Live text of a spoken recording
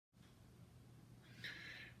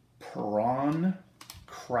prawn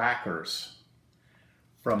crackers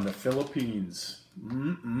from the Philippines.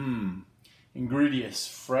 Ingredients: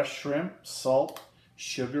 fresh shrimp, salt,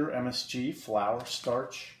 sugar, MSG, flour,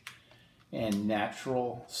 starch, and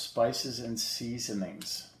natural spices and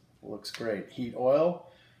seasonings. Looks great. Heat oil,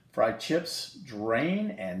 fried chips,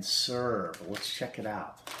 drain, and serve. Let's check it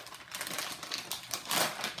out.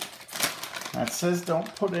 Now it says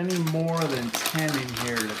don't put any more than 10 in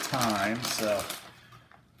here at a time, so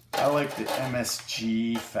I like the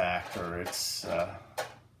MSG factor. It's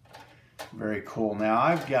very cool. Now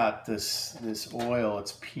I've got this oil,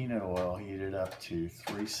 it's peanut oil, heated up to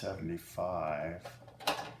 375.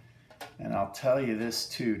 And I'll tell you this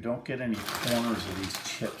too, don't get any corners of these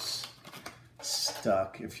chips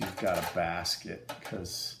stuck if you've got a basket,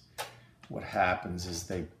 because what happens is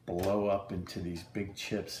they blow up into these big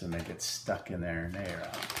chips and they get stuck in there, and they are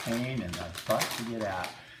a pain in the butt to get out.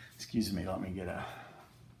 Excuse me, let me get a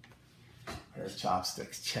pair of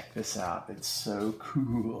chopsticks. Check this out, it's so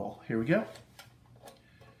cool. Here we go.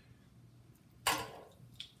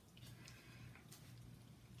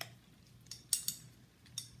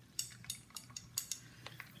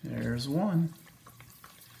 There's 1,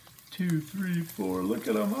 2, 3, 4. Look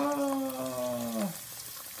at them. Ah,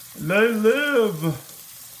 they live.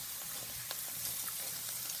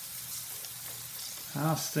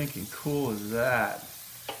 How stinking cool is that?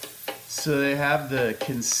 So they have the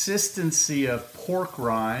consistency of pork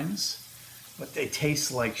rinds, but they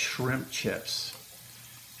taste like shrimp chips.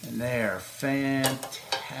 And they are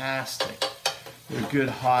fantastic. They're good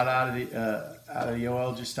hot out of the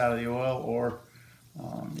oil, just out of the oil, or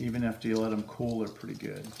even after you let them cool, they're pretty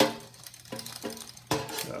good.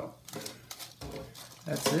 So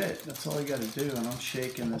that's it. That's all you got to do. And I'm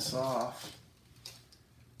shaking this off.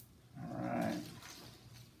 All right.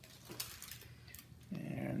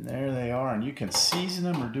 And there they are. And you can season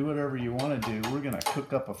them or do whatever you want to do. We're going to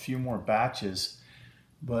cook up a few more batches.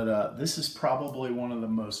 But this is probably one of the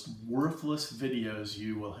most worthless videos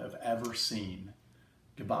you will have ever seen.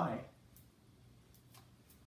 Goodbye.